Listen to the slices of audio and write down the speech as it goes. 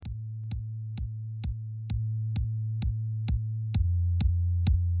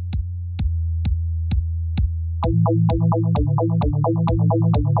Hello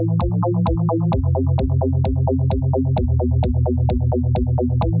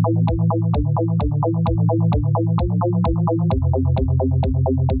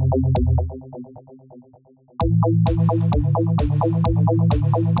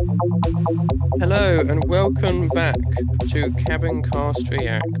and welcome back to Cabincast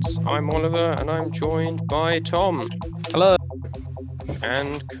Reacts. I'm Oliver and I'm joined by Tom. Hello.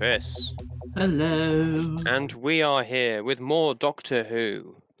 And Chris. Hello. And we are here with more Doctor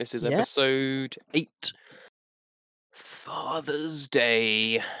Who. This is episode 8. Father's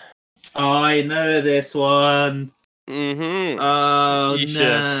Day. I know this one. Mm-hmm. Oh You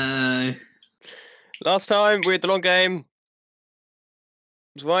no. Last time we had the long game.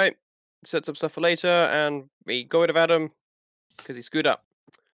 That's right. Set some stuff for later and we got rid of Adam because he screwed up.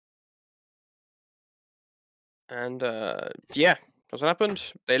 And yeah, that's what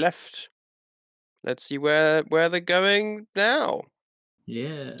happened. They left. Let's see where they're going now.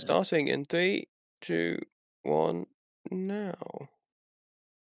 Yeah. Starting in 3, 2, 1, now.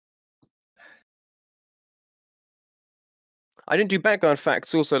 I didn't do background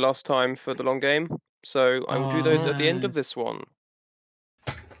facts also last time for the long game, so I will do those at the end of this one.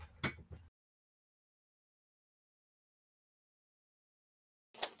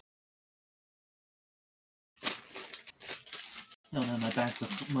 Oh no,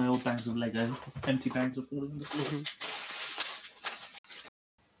 my old bags of Lego, empty bags are falling on the floor.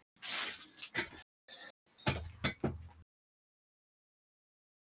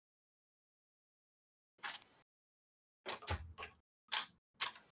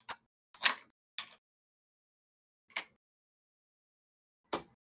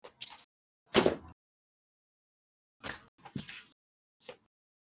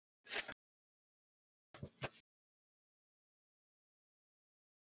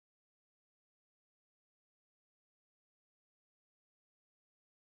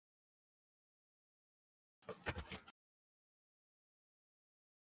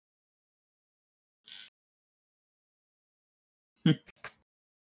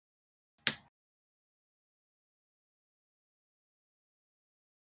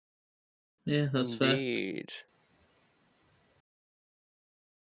 Yeah, that's Indeed. fair.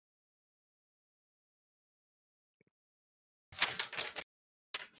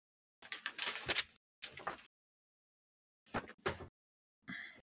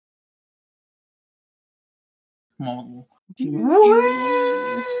 Oh.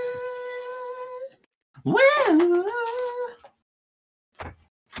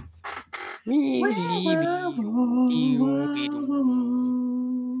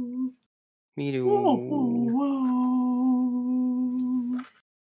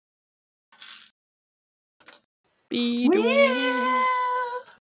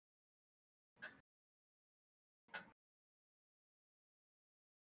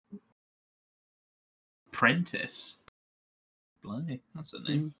 Prentice. Blimey, that's a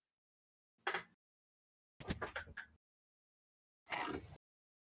name.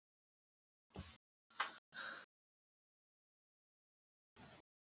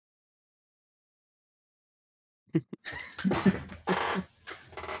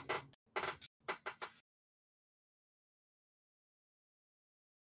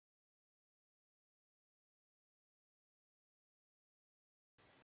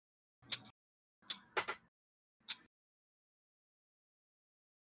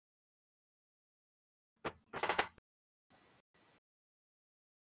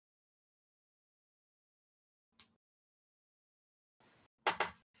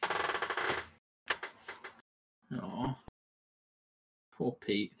 Oh, poor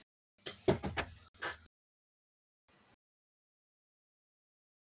Pete.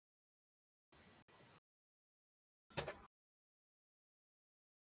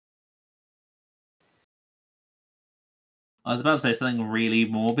 I was about to say something really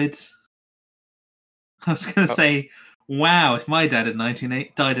morbid. I was going to say, wow, if my dad had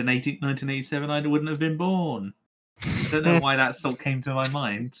died in 1987, I wouldn't have been born. I don't know why that sort came to my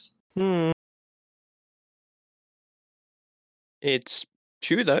mind. It's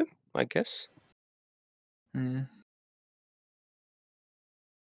true though, I guess. Yeah.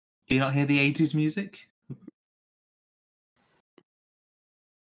 Do you not hear the 80s music?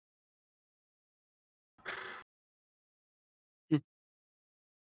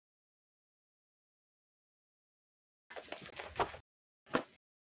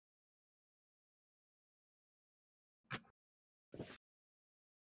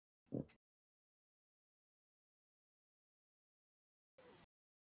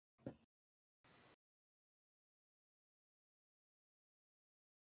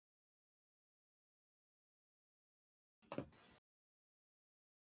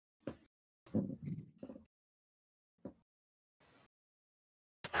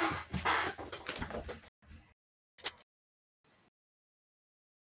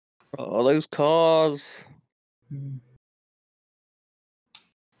 Oh, those cars.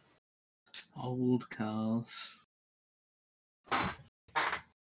 Old cars.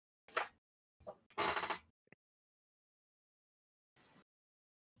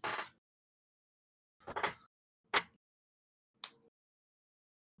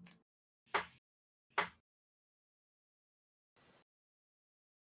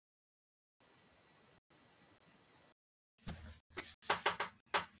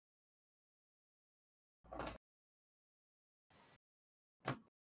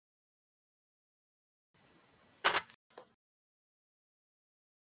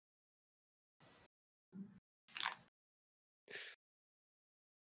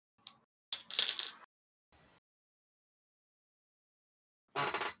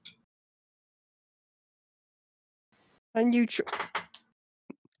 And you.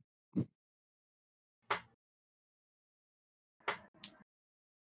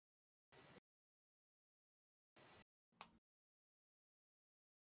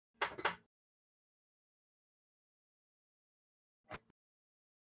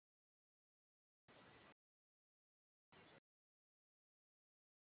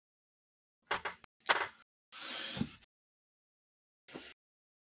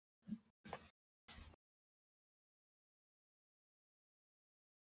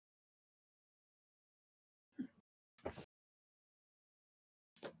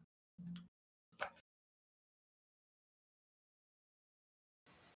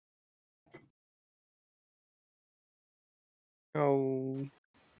 Oh.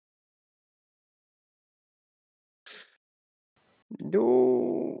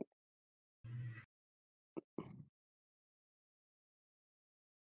 No.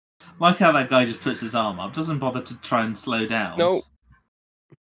 Like how that guy just puts his arm up, doesn't bother to try and slow down. No.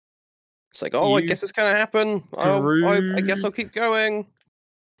 It's like, oh, I guess it's gonna happen. I guess I'll keep going.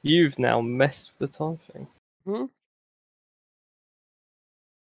 You've now messed with the time thing. Hmm?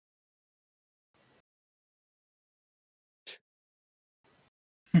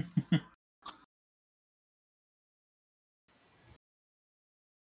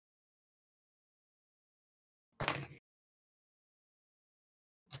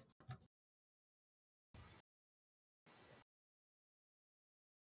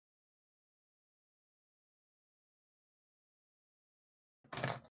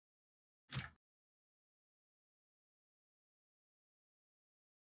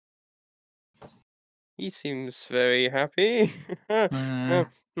 He seems very happy.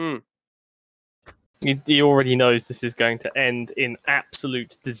 Hmm. He already knows this is going to end in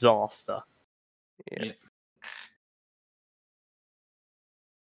absolute disaster. Yeah.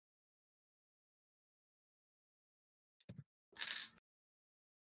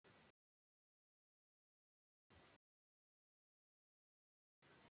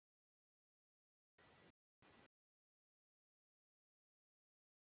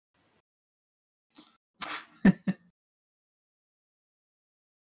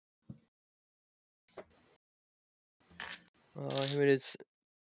 Him and his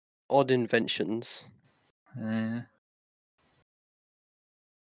odd inventions. Yeah.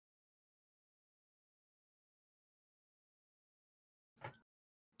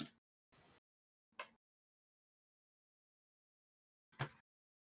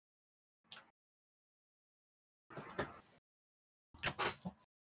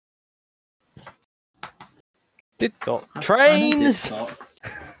 Did got I know trains. Didcot.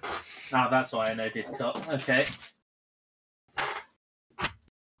 Oh, that's why I know Didcot. Okay.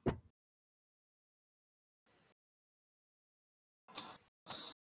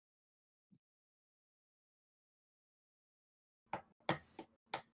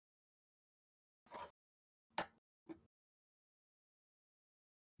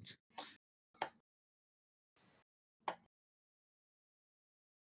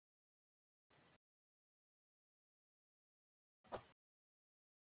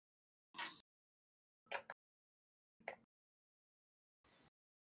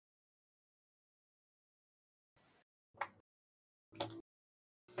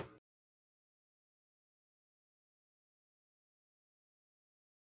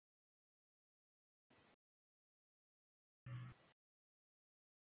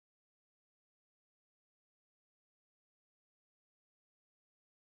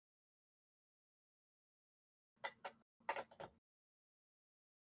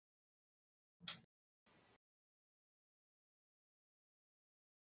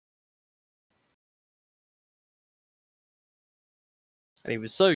 And he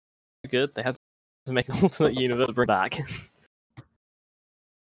was so good, they had to make an alternate universe to bring back.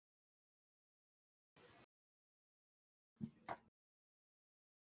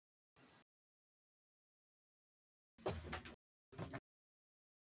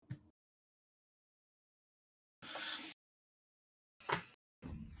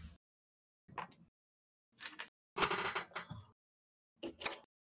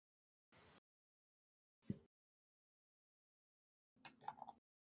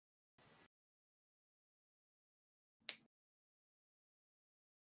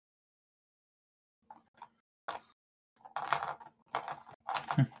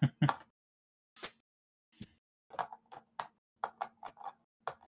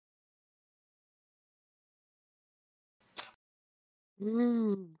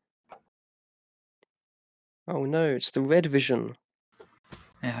 Mm. Oh no, it's the red vision.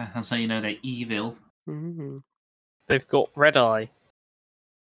 Yeah, that's how you know they're evil. Mm. They've got red eye.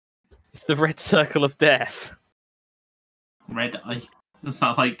 It's the red circle of death. Red eye. That's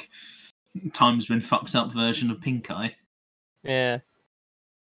that like time's been fucked up version of pink eye. Yeah.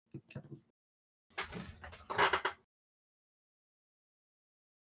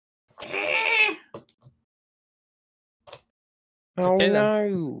 Oh Okay, then.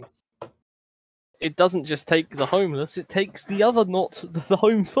 no! It doesn't just take the homeless, it takes the other not the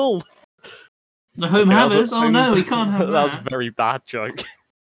home full. The home Okay, that was a havers? Oh home- no, we can't have that was that. a very bad joke.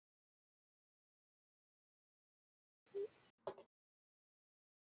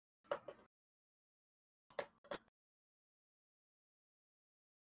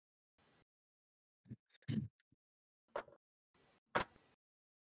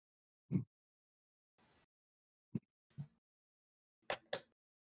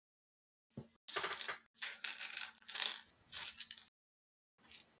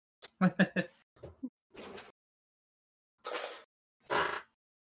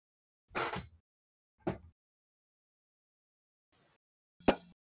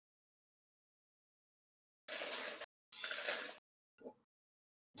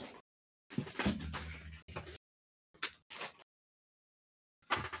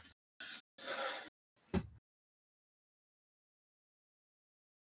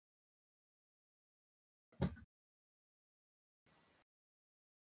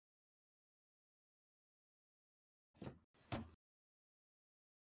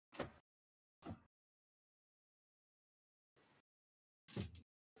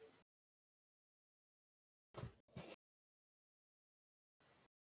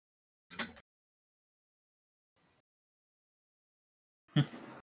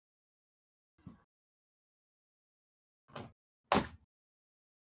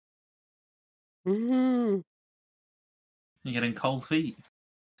 Mm. You're getting cold feet.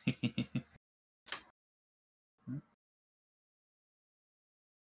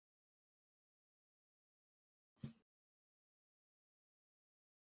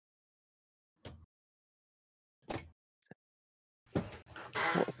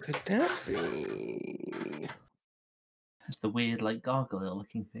 What could that be? It's the weird, like, gargoyle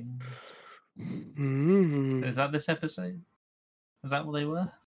looking thing. Mm. Is that this episode? Is that what they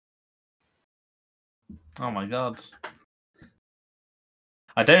were? Oh my god.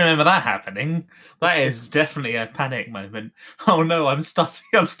 I don't remember that happening. That is definitely a panic moment. Oh no, I'm stuck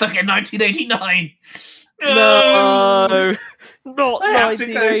in 1989! No! Not I have to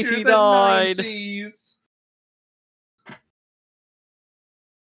go through the 1989! 90s!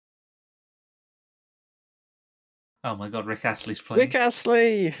 Oh my god, Rick Astley's playing. Rick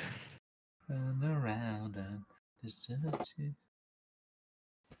Astley! Turn around and desert you.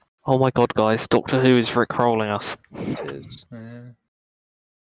 Oh my god, guys, Doctor Who is rickrolling us. It is. I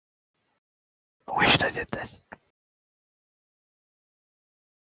wish they did this.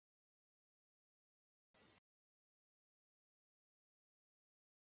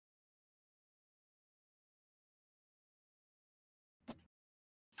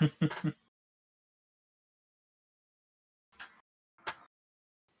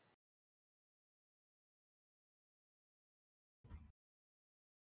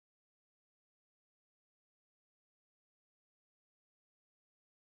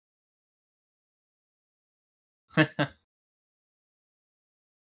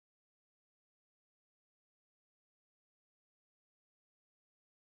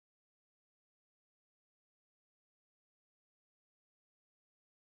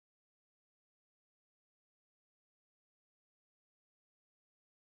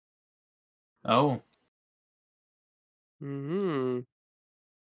 Oh. Mm.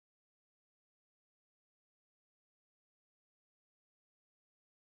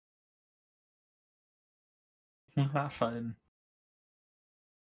 That phone.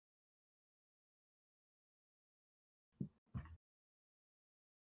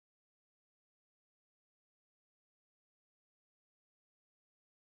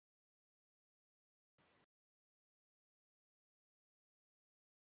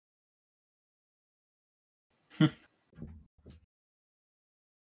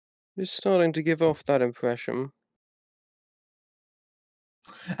 It's starting to give off that impression.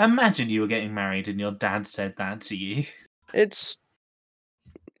 Imagine you were getting married and your dad said that to you. It's.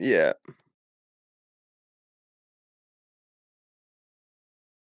 Yeah.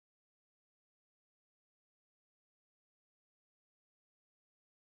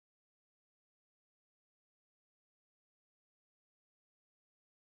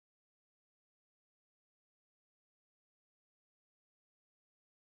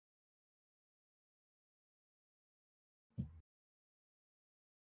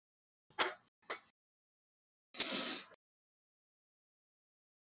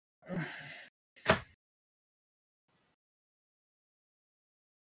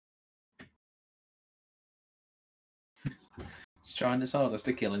 He's trying his hardest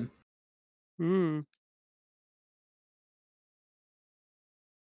to kill him. Hmm.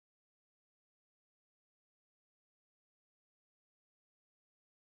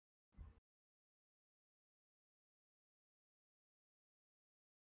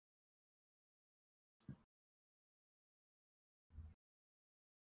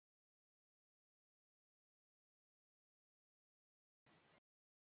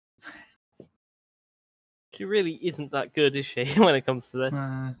 She really isn't that good, is she, when it comes to this?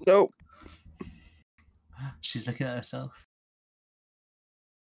 Nope. She's looking at herself.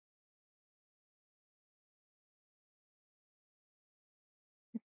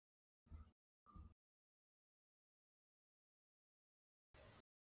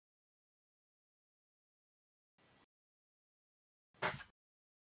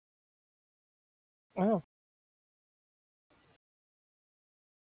 Wow.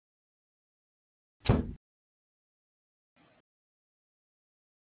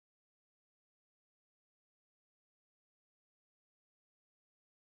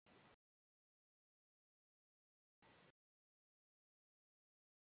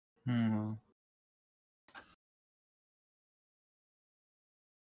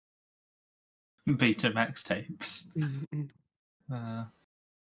 Betamax tapes. Mm-mm.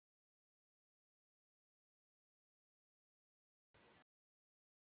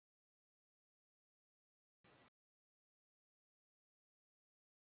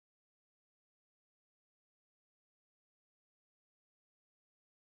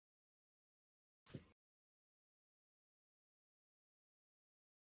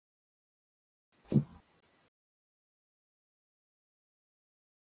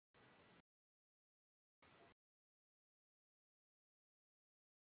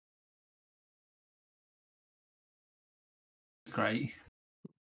 Great.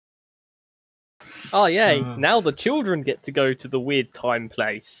 Oh, yay. Now the children get to go to the weird time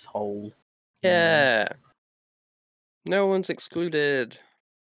place hole. Yeah. No one's excluded.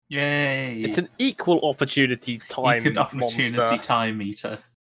 Yay! It's an equal opportunity time Equal opportunity monster. time meter.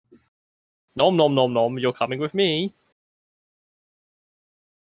 Nom nom nom nom, you're coming with me.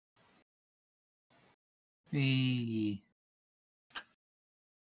 Eee.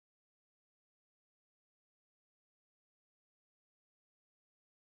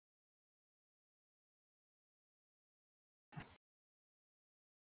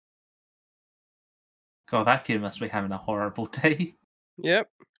 God, that kid must be having a horrible day. Yep.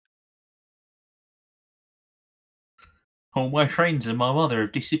 All my friends and my mother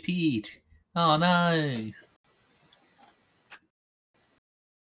have disappeared. Oh no!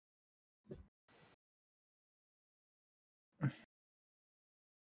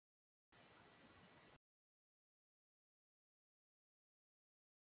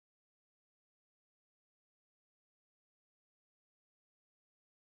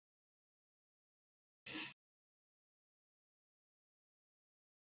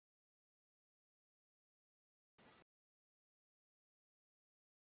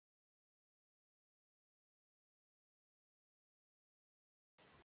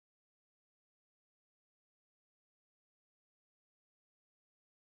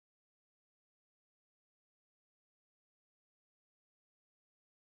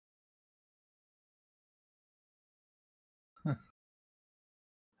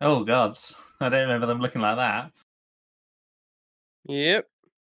 Oh God, I don't remember them looking like that. Yep.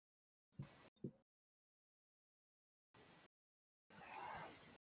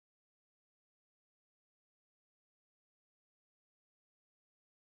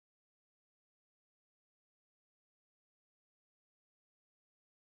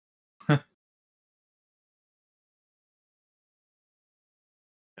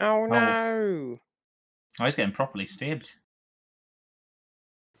 Oh no. I was getting properly stabbed.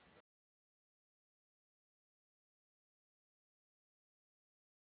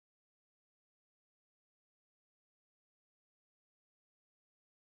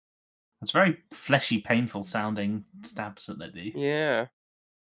 It's very fleshy, painful sounding stabs that they do. Yeah.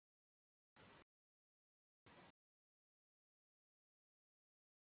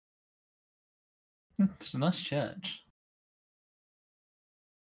 It's a nice church.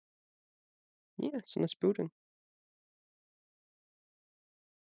 Yeah, it's a nice building.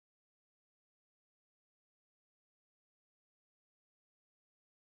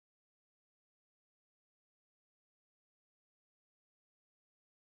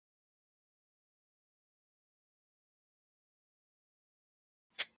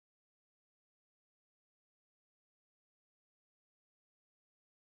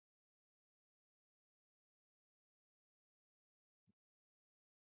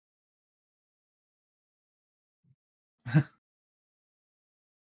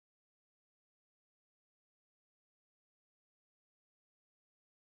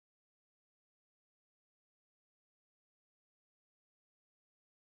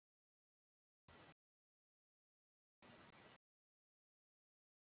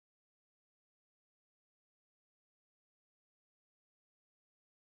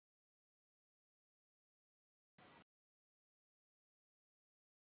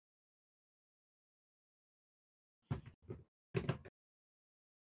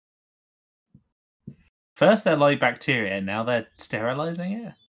 First they're like bacteria, now they're sterilizing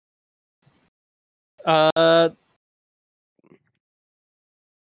it.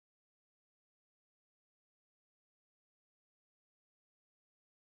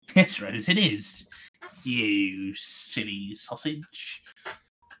 Yes, Rose, it is. You silly sausage.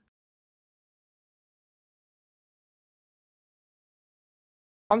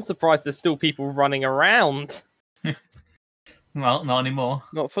 I'm surprised there's still people running around. Well, not anymore.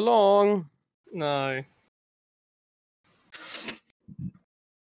 Not for long. No.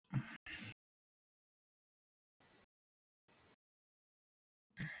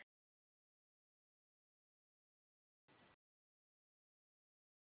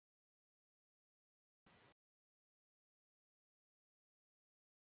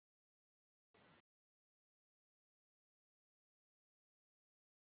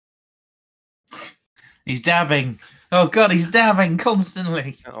 He's dabbing. Oh god, he's dabbing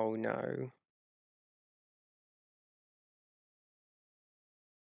constantly. Oh no.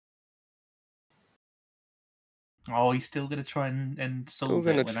 Oh, he's still going to try and solve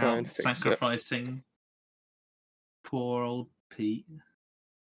gonna it try without and fix it. sacrificing poor old Pete.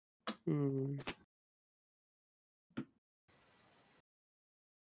 Hmm.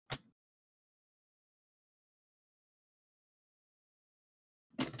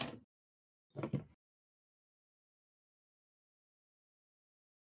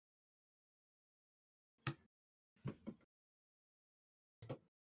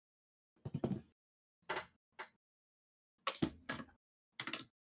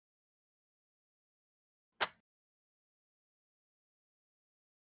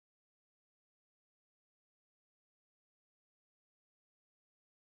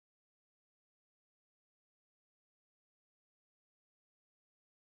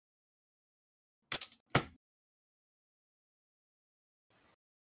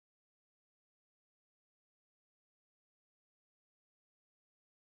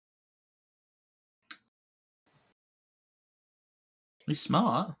 He's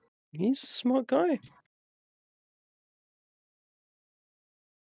smart. He's a smart guy.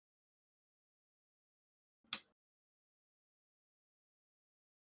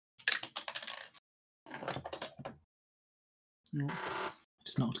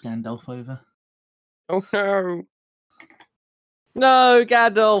 Just knocked Gandalf over. Oh no. No,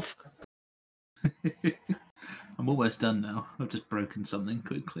 Gandalf! I'm almost done now. I've just broken something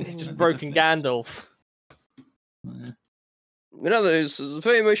quickly. It's I just did a broken fix. Gandalf. Yeah. Another is a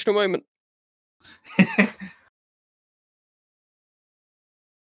very emotional moment. I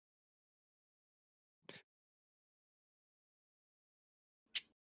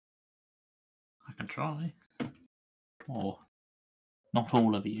can try. Or not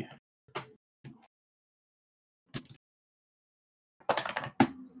all of you.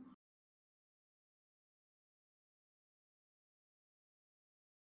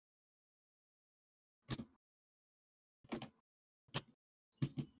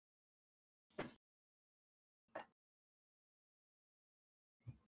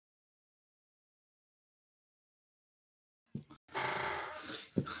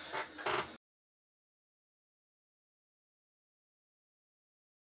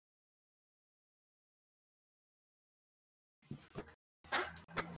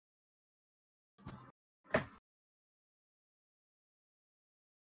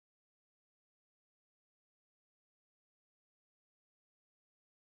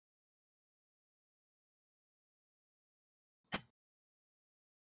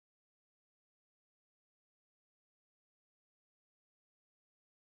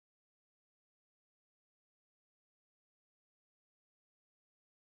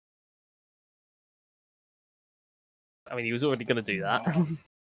 I mean, he was already going to do that.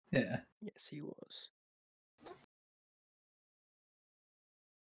 Yeah. Yes, he was.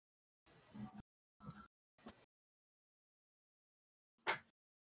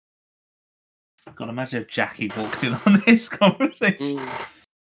 God, imagine if Jackie walked in on this conversation.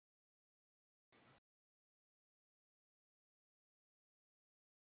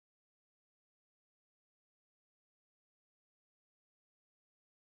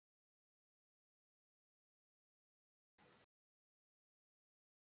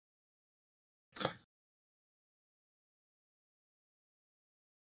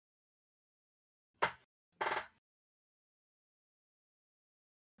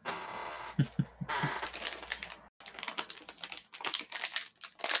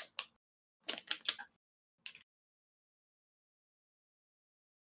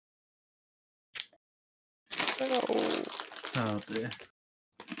 Oh. Oh dear.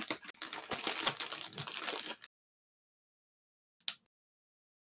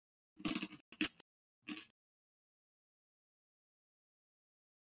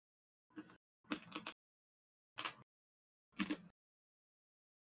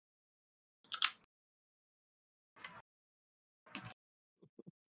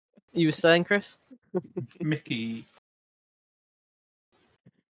 You were saying, Chris? Mickey.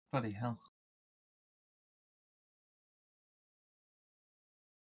 Bloody hell.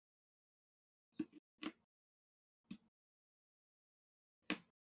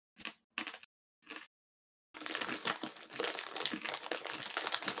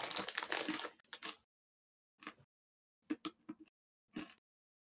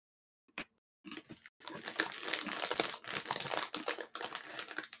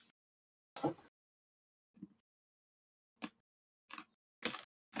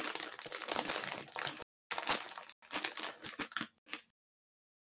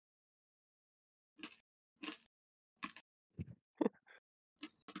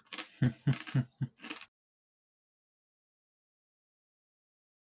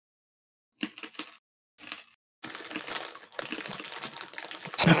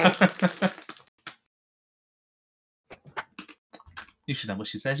 You should know what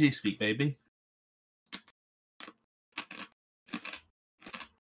she says. You speak, baby.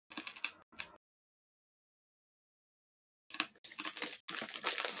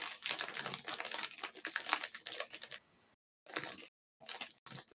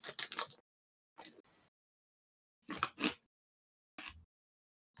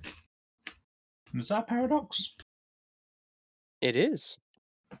 Is that a paradox? It is.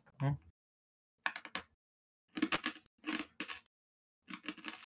 Oh.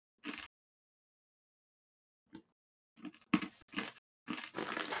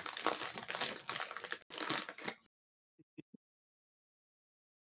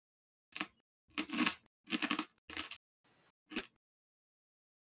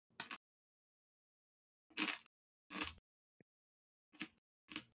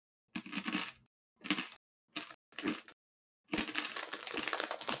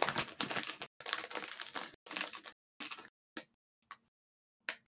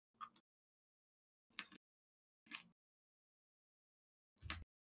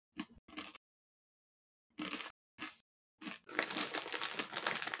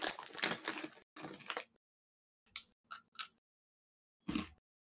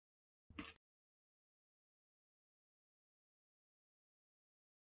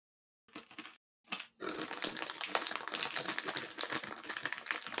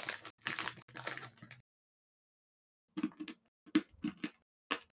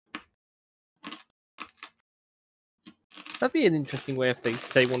 That'd be an interesting way if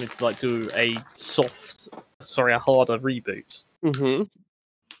they wanted to like do a a harder reboot. Mm-hmm.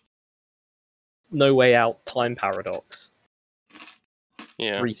 No Way Out time paradox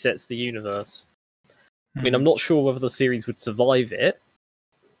Yeah. resets the universe. I mean, I'm not sure whether the series would survive it,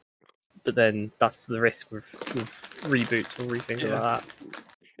 but then that's the risk with reboots or things Yeah. like that.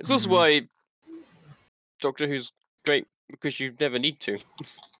 It's also why Doctor Who's great, because you never need to.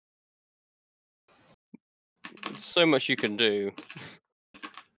 There's so much you can do.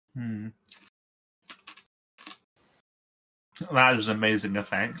 That is an amazing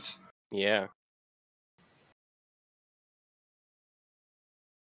effect. Yeah.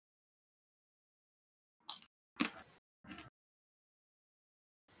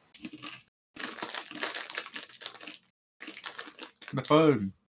 The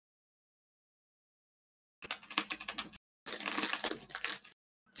phone.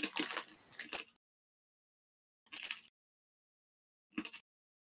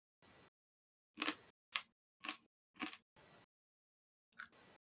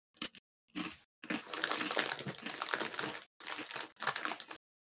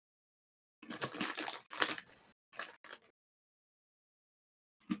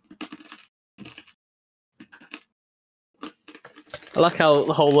 I like how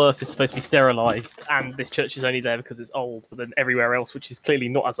the whole Earth is supposed to be sterilized, and this church is only there because it's old, but then everywhere else, which is clearly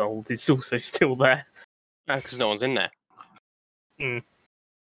not as old, is also still there. Because no one's in there. Mm.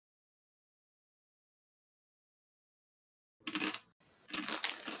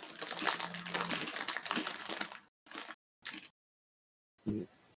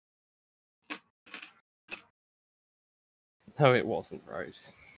 No, it wasn't,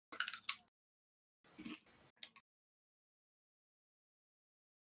 Rose.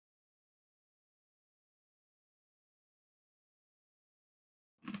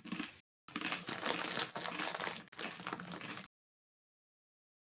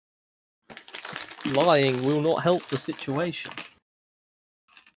 lying will not help the situation.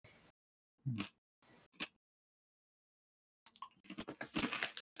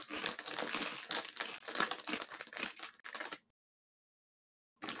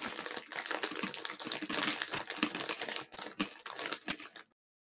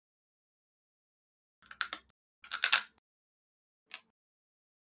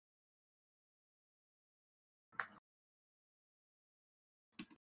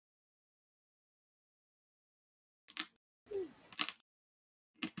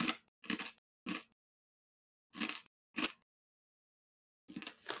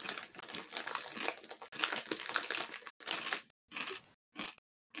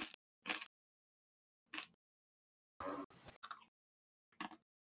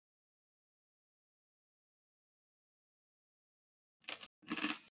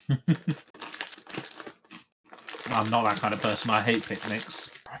 I'm not that kind of person. I hate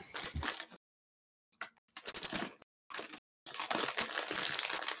picnics.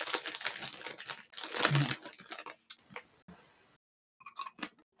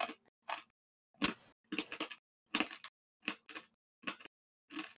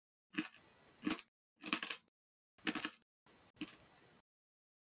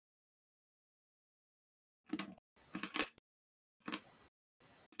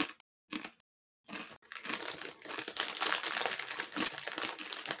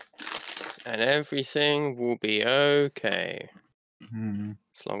 And everything will be okay. Hmm.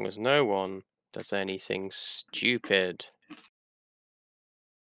 As long as no one does anything stupid.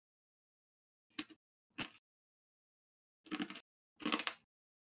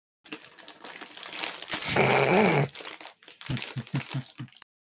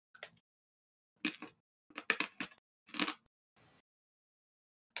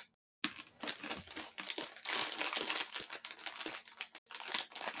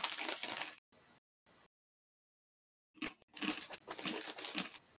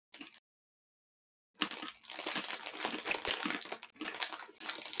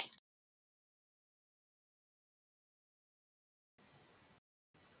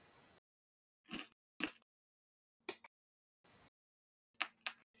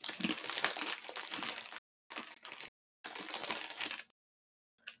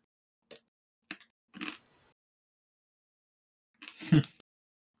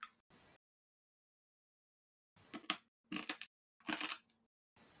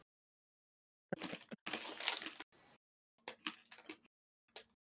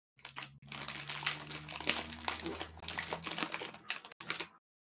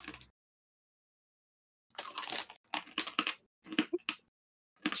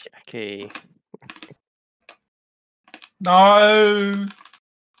 Jackie. No.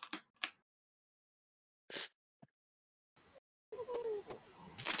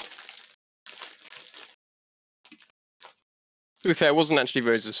 To be fair, it wasn't actually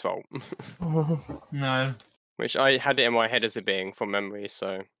Rose's fault. No. Which I had it in my head as it being from memory,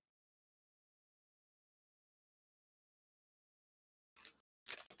 so.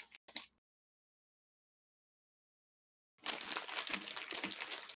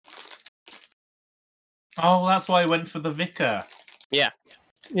 Oh, that's why I went for the vicar. Yeah,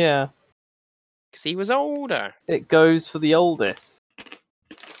 Yeah, because he was older. it goes for the oldest.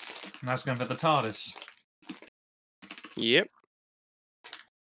 And I was going for the TARDIS. Yep.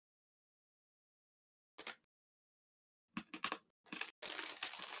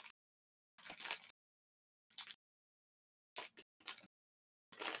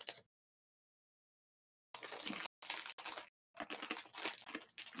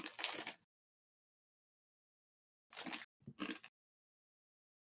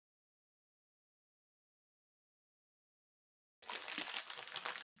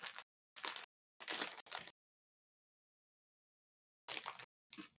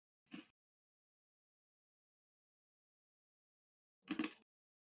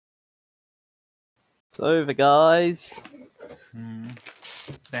 It's over, guys. Hmm.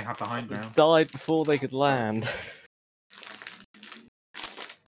 They have the high They ground. died before they could land.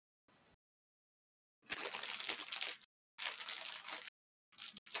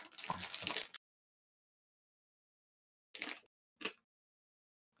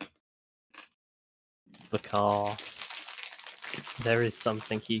 The car. There is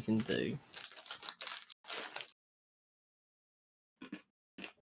something you can do.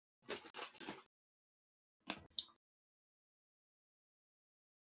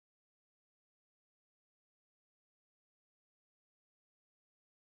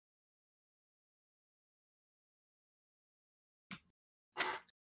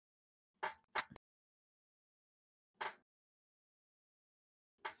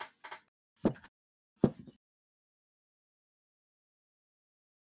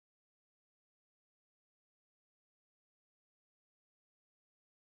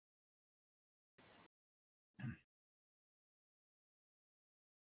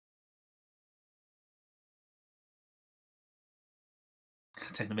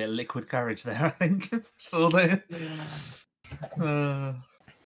 Taking a bit of liquid courage there, I think. Saw there.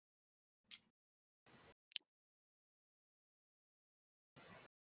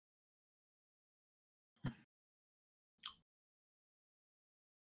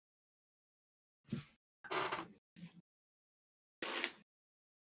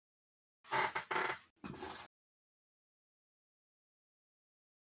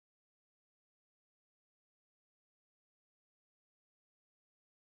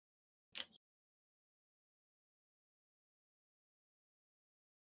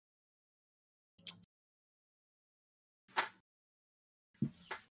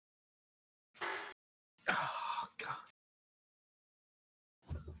 Oh, God.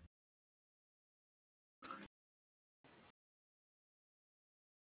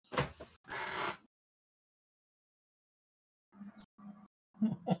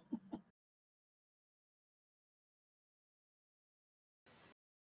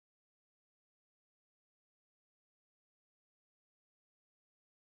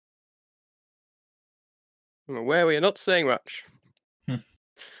 I'm aware we are not saying much.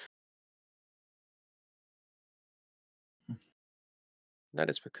 That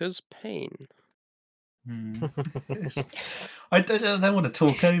is because pain. I don't want to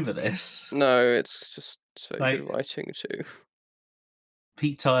talk over this. No, it's just very good Like- writing too.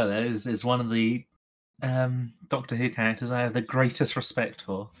 Pete Tyler is one of the Doctor Who characters I have the greatest respect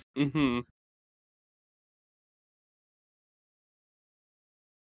for. Mm-hmm.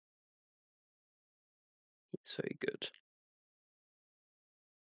 It's very good.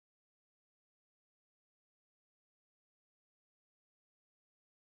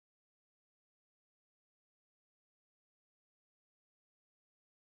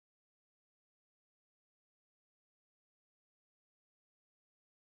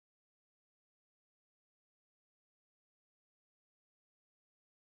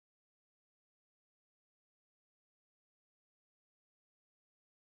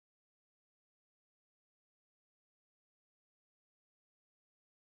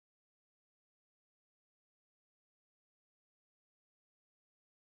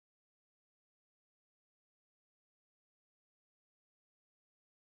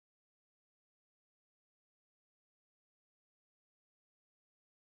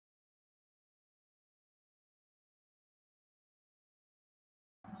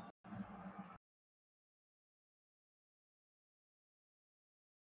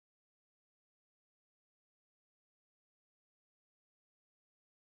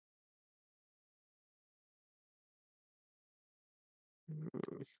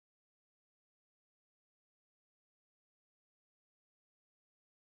 Mm.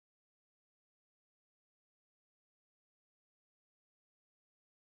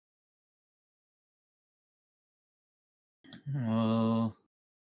 Oh,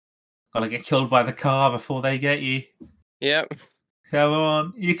 gotta get killed by the car before they get you. Yep. Come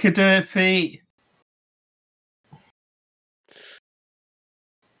on, you could do it, Pete.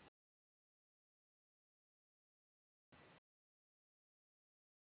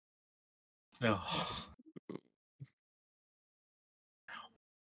 Oh.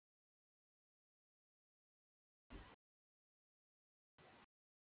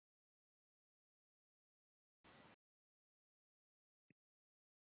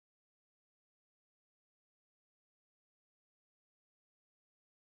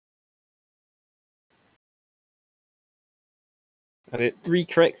 And it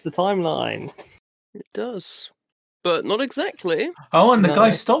recorrects the timeline. It does. But not exactly. Oh, and the guy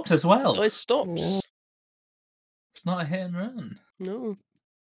No. stopped as well. Guy stops. Yeah. It's not a hit and run. No.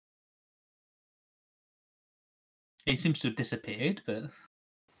 He seems to have disappeared, but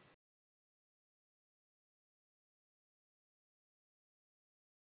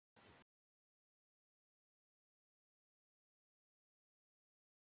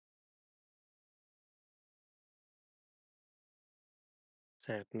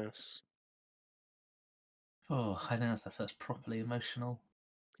Sadness. oh, I think that's the first properly emotional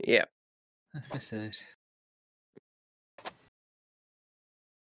Yeah. episode.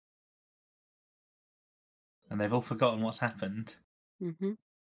 And they've all forgotten what's happened. Mm-hmm.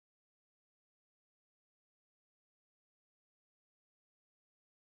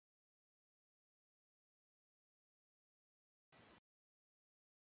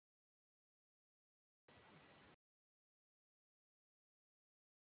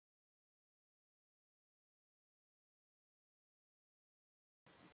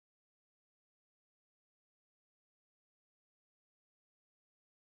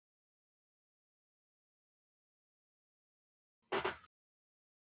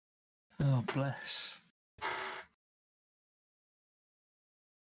 Oh, bless.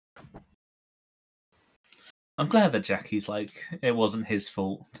 I'm glad that Jackie's like it wasn't his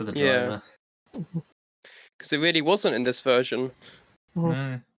fault to the Yeah. driver. Because it really wasn't in this version.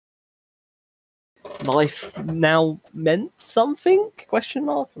 No. Life now meant something? Question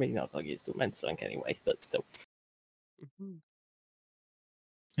mark. I mean, I think it still meant something anyway, but still.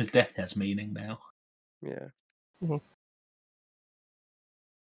 His death has meaning now. Yeah.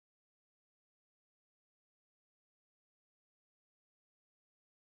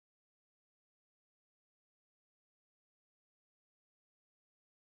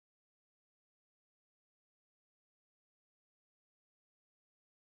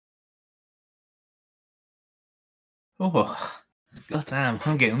 Oh, goddamn!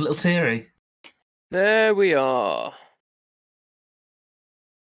 I'm getting a little teary. There we are.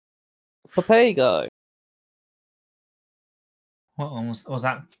 Papago. What one was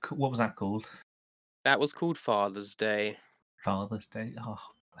that? What was that called? That was called Father's Day. Father's Day. Oh,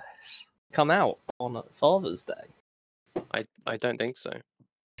 bless. Come out on Father's Day. I don't think so.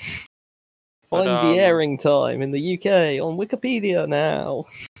 Find But, the airing time in the UK on Wikipedia now.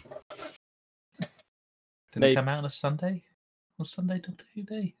 Did it come out on a Sunday? Was Sunday Doctor Who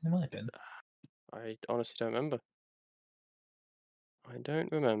Day? It might have been. I honestly don't remember. I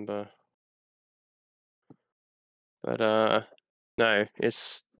don't remember. But no,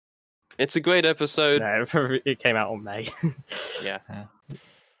 it's a great episode. No, it came out on May. Yeah.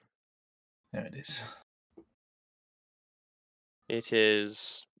 There it is. It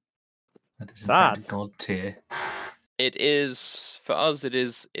is. That is in Sad. fact God tier. It is for us. It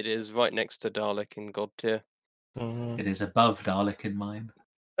is right next to Dalek in God tier. It is above Dalek in mine.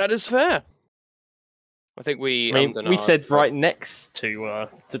 That is fair. I think we. I mean, we said right next to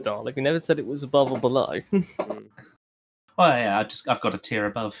Dalek. We never said it was above or below. Oh yeah, I've got a tier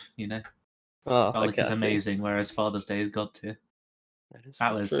above. You know, Oh, Dalek okay, is I see. amazing, whereas Father's Day is God tier.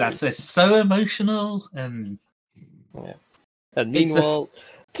 That is That's it's so emotional and Yeah. And meanwhile,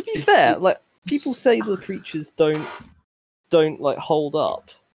 to be fair, like people say the creatures don't like hold up.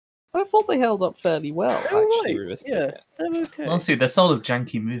 I thought they held up fairly well. Actually, yeah, they're okay. honestly, the sort of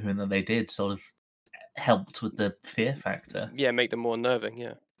janky movement that they did sort of helped with the fear factor. Yeah, make them more unnerving.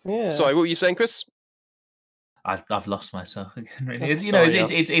 Yeah. Yeah. Sorry, what were you saying, Chris? I've lost myself again. Really, Oh, it's, you know, sorry,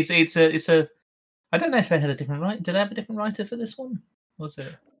 it's a. I don't know if they had a different writer. Did they have a different writer for this one? Was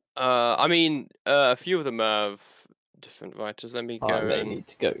it? I mean, a few of them have different writers. Let me go. I may need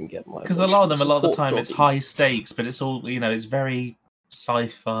to go and get my. Because a lot of the support time, it's doggy. high stakes, but it's all it's very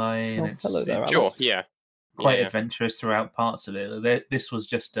sci-fi and Oh, hello there, it's Sure. Alice. Yeah. quite Yeah. adventurous throughout parts of it. This was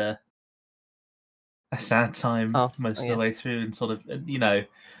just a sad time most of the way through, and sort of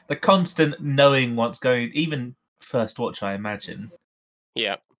the constant knowing what's going. Even first watch, I imagine.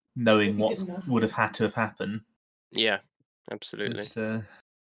 Yeah. Knowing what would have had to have happened. Yeah. Absolutely. It's,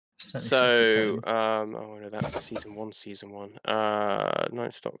 so, oh no, that's season one.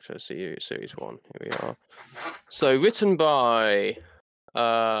 Ninth Doctor, series 1. Here we are. So, written by,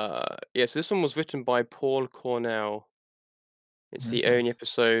 yes, this one was written by Paul Cornell. It's the only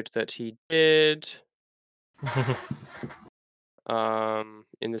episode that he did.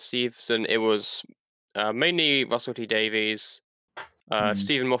 In the season, it was mainly Russell T Davies.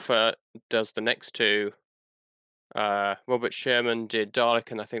 Stephen Moffat does the next two. Robert Sherman did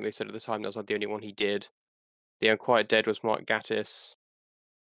Dalek, and I think they said at the time that was like the only one he did. The Unquiet Dead was Mark Gatiss.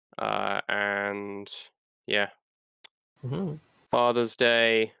 And yeah. Father's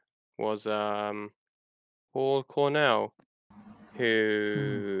Day was Paul Cornell,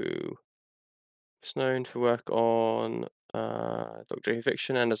 who is known for work on Doctor Who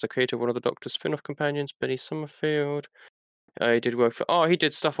Fiction and as the creator of one of the Doctor's spin-off companions, Benny Summerfield. He did work for. Oh, he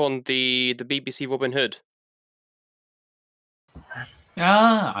did stuff on the BBC Robin Hood.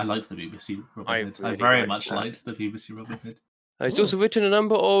 I liked the BBC Robin Hood. I really very liked much that. liked the BBC Robin Hood. He's also written a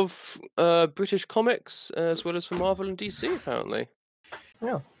number of British comics as well as for Marvel and DC, apparently.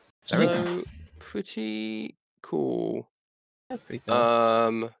 Yeah. So pretty cool. That's pretty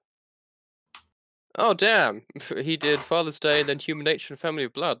cool. Oh damn! He did Father's Day and then Human Nature and Family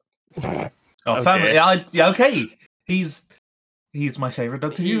of Blood. Oh, family. Yeah, okay. He's my favourite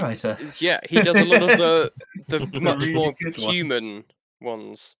Doctor Who writer. Yeah, he does a lot of the much really more good human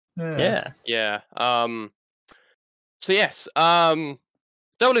ones. Yeah. Yeah. So yes. Doubling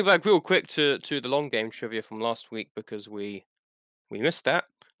back real quick to the long game trivia from last week because we missed that.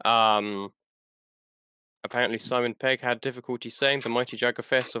 Apparently Simon Pegg had difficulty saying the mighty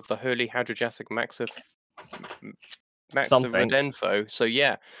Jaggafess of the Holy Hadrojassic Max of Redenfo. So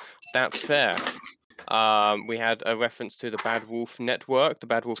yeah, that's fair. We had a reference to the Bad Wolf Network, the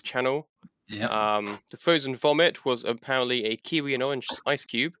Bad Wolf Channel. Yeah. The Frozen Vomit was apparently a kiwi and orange ice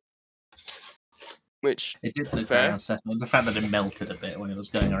cube. which It did look very fair. unsettling. The fact that it melted a bit when it was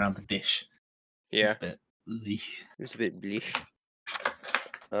going around the dish was Yeah, a bit. it was a bit bleak.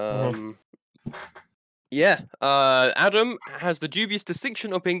 Mhm. Yeah, Adam has the dubious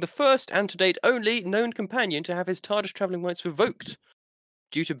distinction of being the first and to date only known companion to have his TARDIS traveling rights revoked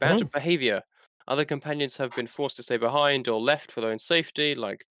due to bad behavior. Other companions have been forced to stay behind or left for their own safety,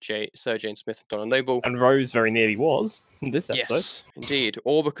 like Sir Jane Smith and Donna Noble. And Rose very nearly was in this episode. Yes, indeed.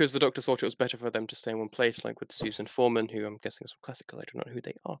 Or because the Doctor thought it was better for them to stay in one place, like with Susan Foreman, who I'm guessing is from Classical. I don't know who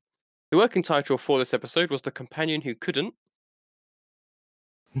they are. The working title for this episode was The Companion Who Couldn't.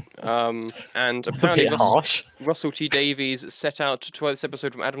 And That's a apparently bit harsh. Russell T Davies set out to try this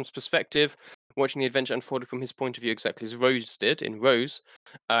episode from Adam's perspective, watching the adventure unfolded from his point of view exactly as Rose did in Rose,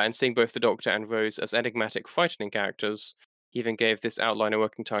 and seeing both the Doctor and Rose as enigmatic, frightening characters. He even gave this outline a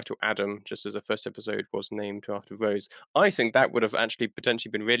working title, Adam, just as the first episode was named after Rose. I think that would have actually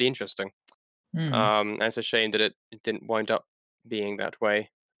potentially been really interesting. And it's a shame that it didn't wind up being that way.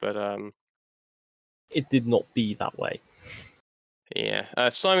 But It did not be that way. yeah.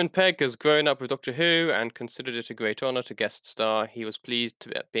 Simon Pegg has grown up with Doctor Who and considered it a great honour to guest star. He was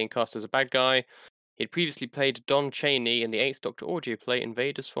pleased at being cast as a bad guy. He'd previously played Don Chaney in the 8th Doctor audio play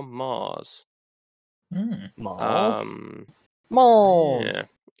Invaders from Mars. Mars. Yeah. Mars.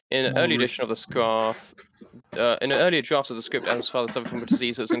 In an early edition of the Mars. scarf, in an earlier draft of the script, Adam's father suffered from a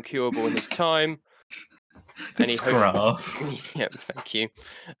disease that was incurable in his time. And he Scruff. yeah, thank you.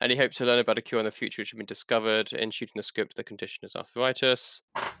 And he hoped to learn about a cure in the future, which had been discovered. In shooting the script, the condition is arthritis.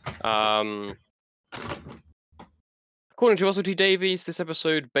 According to Russell T Davies, this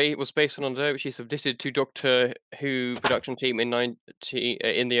episode was based on a note which he submitted to Doctor Who production team in the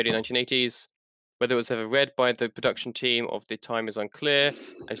early 1980s. Whether it was ever read by the production team of the time is unclear,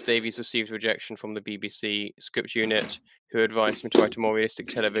 as Davies received rejection from the BBC script unit, who advised him to write a more realistic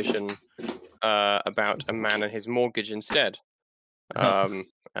television about a man and his mortgage instead. And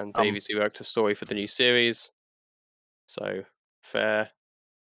Davies reworked a story for the new series. So, fair.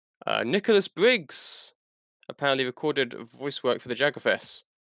 Nicholas Briggs apparently recorded voice work for the Jaggafess.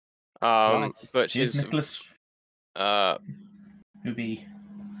 Nice. But Here's his Nicholas. uh, Who be?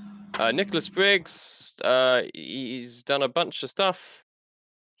 Nicholas Briggs, he's done a bunch of stuff.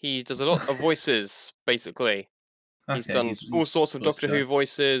 He does a lot of voices, basically. He's Okay, done all sorts of voice Doctor guy. Who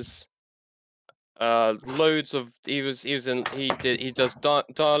voices. Loads of he does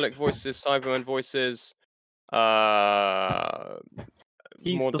Dalek voices, Cyberman voices.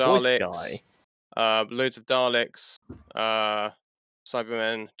 He's More the voice Daleks. guy. Loads of Daleks.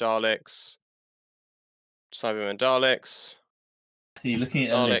 Cybermen, Daleks. Cybermen, Daleks. Are you looking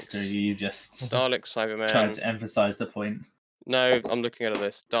at a list, or are Daleks. you just Daleks, trying Cybermen. to emphasize the point? No, I'm looking at a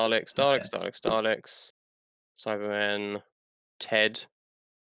list. Daleks, Okay. Daleks. Cybermen. Ted.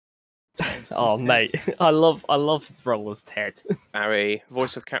 Oh mate, I love his role as Ted. Barry.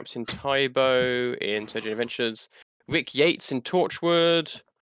 Voice of Captain Tybo in Surgeon Adventures. Rick Yates in Torchwood.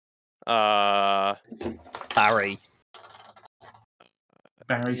 Barry.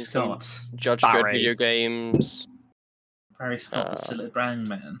 Barry He's seen Scott. Judge Dredd Barry. video games. Barry Scott, the Silent Brand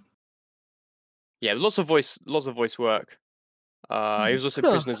Man. Yeah, lots of voice work. He was also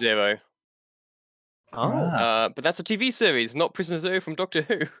Prisoner Zero. Oh. But that's a TV series, not Prisoner Zero from Doctor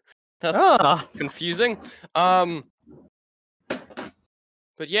Who. That's confusing. But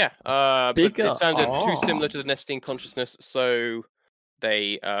yeah, but it sounded too similar to the Nestine Consciousness, so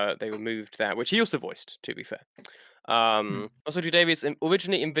they removed that, which he also voiced, to be fair. Also, Davies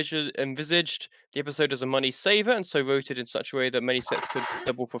originally envisaged the episode as a money saver, and so wrote it in such a way that many sets could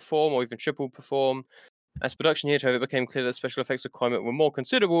double perform or even triple perform. As production hit, however, it became clear that special effects requirement were more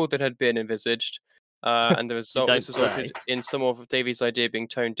considerable than had been envisaged, and this resulted in some of Davies' idea being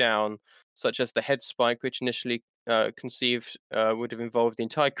toned down, such as the head spike, which initially conceived would have involved the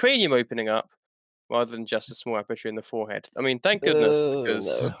entire cranium opening up, rather than just a small aperture in the forehead. I mean, thank goodness,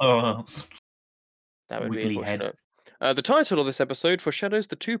 because that would be unfortunate. The title of this episode foreshadows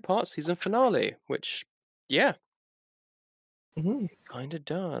the two-part season finale, which, yeah, kind of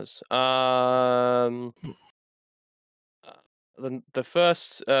does. The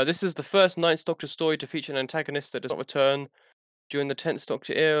first, this is the first Ninth Doctor story to feature an antagonist that does not return during the 10th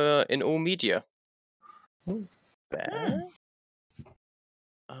Doctor era in all media. Fair.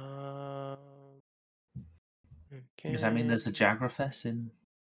 Okay. Does that mean there's a Jagrafess in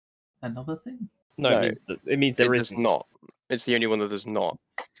another thing? No, it means there isn't. Does not. It's the only one that does not.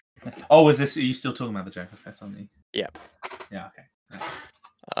 Oh, are you still talking about the Jagrafess, aren't you? Yeah. Yeah, okay. Nice.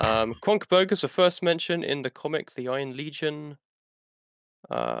 Kronkbergers were first mentioned in the comic The Iron Legion.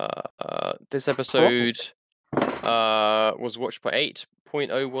 This episode was watched by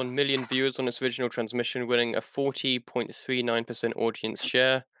 8.01 million viewers on its original transmission, winning a 40.39% audience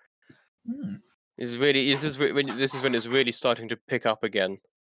share. This is when it's really starting to pick up again.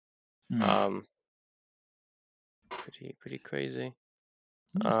 Pretty crazy.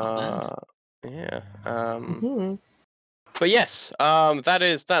 That's not bad. Yeah. Mhm. But yes,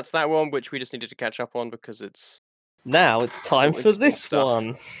 that's that one which we just needed to catch up on because it's Now it's time still for interesting this stuff.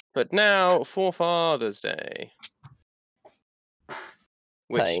 one. But now for Father's Day,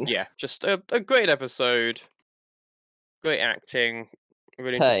 which Pain. just a great episode, great acting,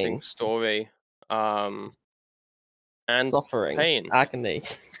 really Pain. interesting story, and Suffering. pain. Agony.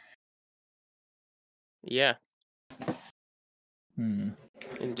 Yeah,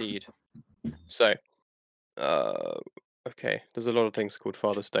 indeed. So, okay, there's a lot of things called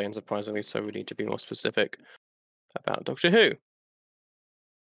Father's Day, and surprisingly, so we need to be more specific about Doctor Who.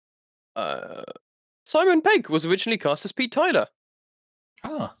 Simon Pegg was originally cast as Pete Tyler.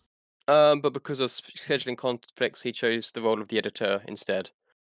 Oh. But because of scheduling conflicts, he chose the role of the editor instead.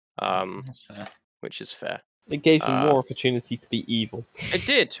 That's fair. Which is fair. It gave him more opportunity to be evil. It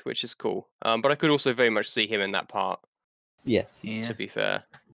did, which is cool. But I could also very much see him in that part. Yes. Yeah. To be fair.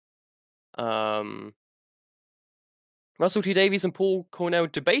 Russell T Davies and Paul Cornell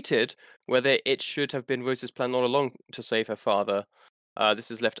debated whether it should have been Rose's plan all along to save her father.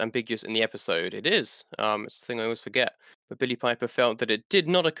 This is left ambiguous in the episode. It is. It's the thing I always forget. But Billie Piper felt that it did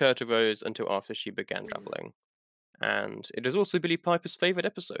not occur to Rose until after she began traveling. And it is also Billie Piper's favorite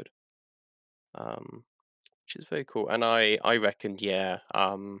episode. Which is very cool. And I reckon, yeah,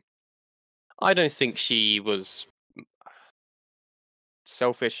 I don't think she was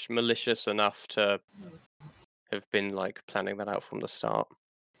selfish, malicious enough to have been like planning that out from the start.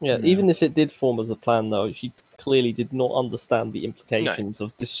 Yeah, No. even if it did form as a plan, though, she clearly did not understand the implications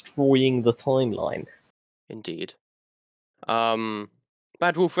of destroying the timeline. Indeed.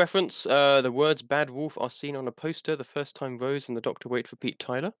 Bad Wolf reference. The words "Bad Wolf" are seen on a poster the first time Rose and the Doctor wait for Pete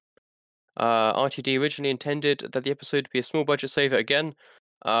Tyler. RTD originally intended that the episode be a small budget saver again.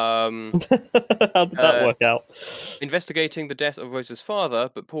 How did that work out? Investigating the death of Rose's father,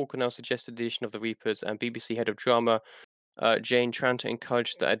 but Paul Cornell suggested the addition of the Reapers, and BBC head of drama Jane Tranter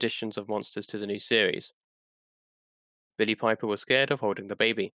encouraged the additions of monsters to the new series. Billie Piper was scared of holding the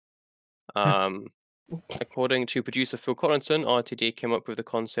baby. According to producer Phil Collinson, RTD came up with the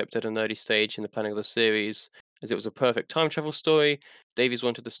concept at an early stage in the planning of the series, as it was a perfect time travel story. Davies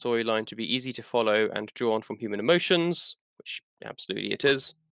wanted the storyline to be easy to follow and draw on from human emotions, which absolutely it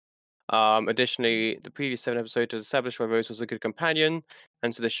is. Additionally, the previous 7 episodes has established why Rose was a good companion,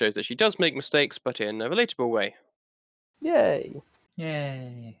 and so this shows that she does make mistakes, but in a relatable way. Yay!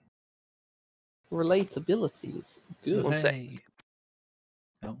 Yay. Relatability is good. One sec.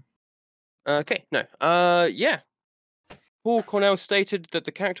 Oh. Okay, no. Yeah. Paul Cornell stated that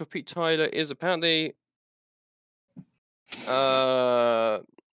the character of Pete Tyler is apparently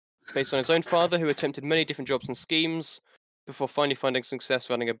based on his own father, who attempted many different jobs and schemes before finally finding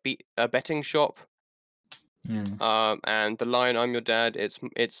success running a betting shop. Yeah. And the line "I'm your dad,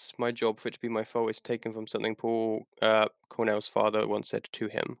 it's my job for it to be my fault" is taken from something Paul Cornell's father once said to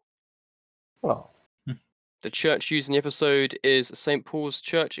him. Oh. The church used in the episode is St. Paul's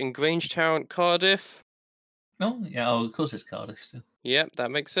Church in Grangetown, Cardiff. Oh, yeah. Oh, of course it's Cardiff still. Yep,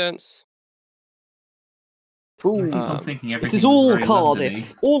 that makes sense. I keep on thinking It everything is was all very Cardiff.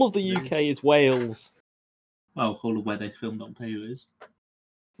 London-y. All of the UK is Wales. Well, all of where they filmed Doctor Who is.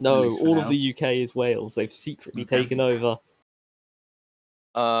 No, least for all now. of the UK is Wales. They've secretly Okay. taken over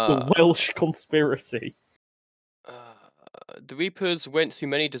the Welsh conspiracy. The Reapers went through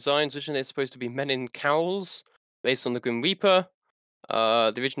many designs. Originally, they're supposed to be men in cowls, based on the Grim Reaper.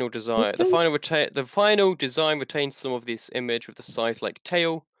 The original design, the final design retains some of this image with the scythe-like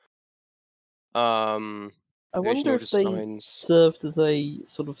tail. I The wonder original if they designs. served as a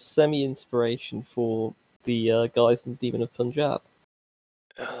sort of semi-inspiration for the guys in Demon of Punjab.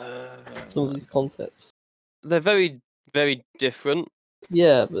 Some of these concepts. They're very, very different.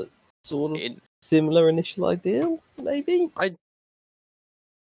 Yeah, but sort of similar initial idea, maybe. I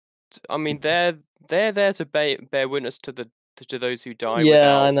mean, they're there to bear witness to those who die. Yeah,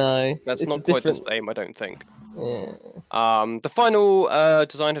 without, I know. That's It's not quite the same, I don't think. Yeah. The final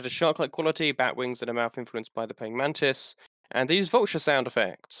design had a shark-like quality, bat wings, and a mouth influenced by the praying mantis, and they used vulture sound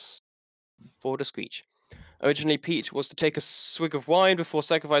effects for the screech. Originally, Pete was to take a swig of wine before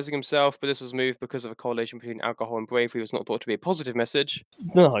sacrificing himself, but this was moved because of a correlation between alcohol and bravery. It was not thought to be a positive message.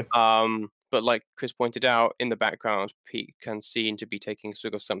 No. But like Chris pointed out, in the background, Pete can seen to be taking a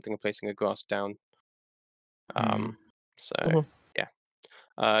swig of something and placing a glass down. So yeah.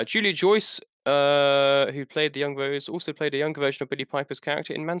 Julia Joyce who played the young Rose, also played a younger version of Billy Piper's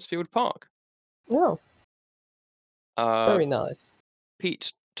character in Mansfield Park. Oh, Uh, very nice.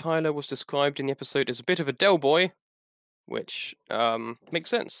 Pete Tyler was described in the episode as a bit of a Del boy, which makes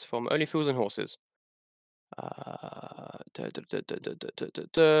sense from Only Fools and Horses. Da, da, da, da, da, da, da,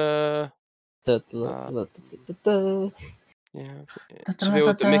 da. Yeah, it's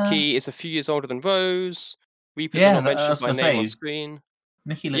revealed that Mickey is a few years older than Rose. Reapers are not I mentioned was by gonna name on say, screen.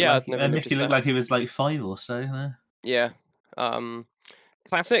 Mickey looked Yeah, like I'd never Mickey noticed looked that. like he was like 5 or so. Yeah.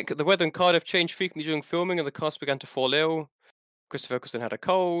 Classic. The weather in Cardiff changed frequently during filming, and the cast began to fall ill. Christopher Eccleston had a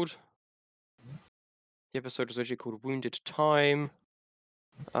cold. The episode was originally called Wounded Time.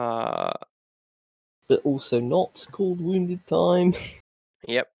 But also not called Wounded Time.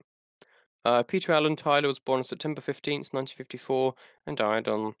 Yep. Peter Allen Tyler was born on September 15th, 1954, and died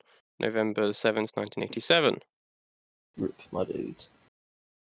on November 7th, 1987. Rip, my dude.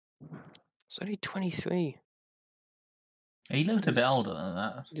 It's only 23. He looked a bit older than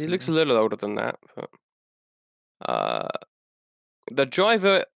that. He looks a little older than that, but the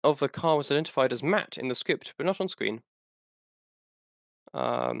driver of the car was identified as Matt in the script, but not on screen.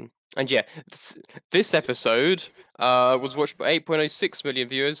 And yeah, this episode was watched by 8.06 million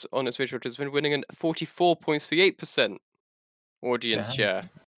viewers on its original transmission, winning a 44.38% audience Damn. share.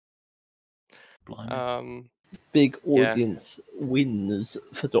 Blimey. Big Yeah. audience wins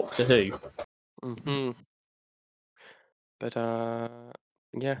for Doctor Who. But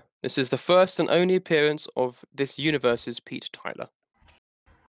yeah, this is the first and only appearance of this universe's Pete Tyler.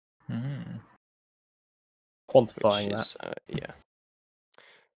 Quantifying Which that. is, yeah.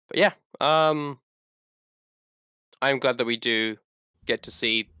 But yeah, I'm glad that we do get to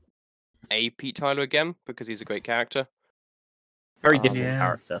see a Pete Tyler again because he's a great character. Very different Yeah.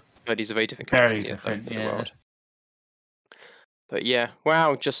 character. But he's a very different character Very in different, the yeah. world. But yeah,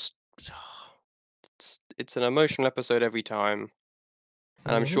 wow, just it's an emotional episode every time.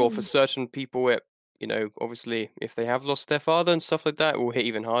 And I'm sure for certain people it, obviously if they have lost their father and stuff like that, it will hit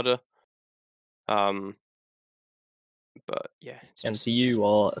even harder. But yeah, it's And just, for you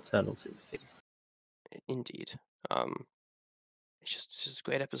are eternal sympathies. indeed. It's just a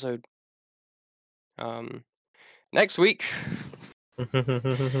great episode. Next week,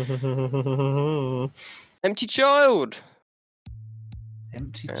 Empty Child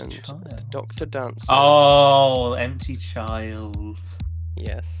Empty and Child. Dr. Dancer. Oh, Empty Child.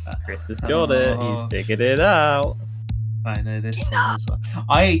 Yes. Chris has got it. He's figured it out. I know this one as well.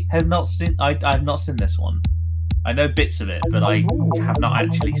 I have not seen this one. I know bits of it, but I have not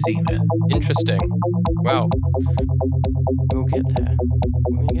actually seen it. Interesting. Well, we'll get there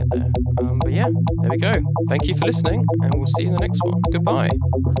when we get there. But yeah, there we go. Thank you for listening, and we'll see you in the next one. Goodbye.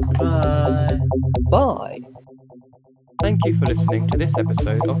 Bye. Bye. Thank you for listening to this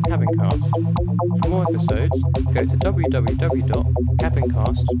episode of Cabincast. For more episodes, go to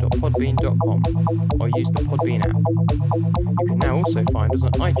www.cabincast.podbean.com or use the Podbean app. You can now also find us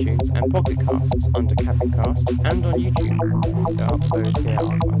on iTunes and Pocket Casts under Cabincast and on YouTube. The uploads here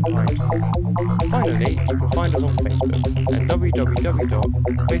are quite behind. Finally, you can find us on Facebook at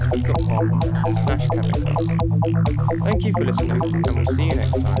www.facebook.com/Cabincast. Thank you for listening, and we'll see you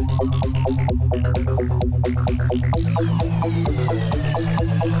next time.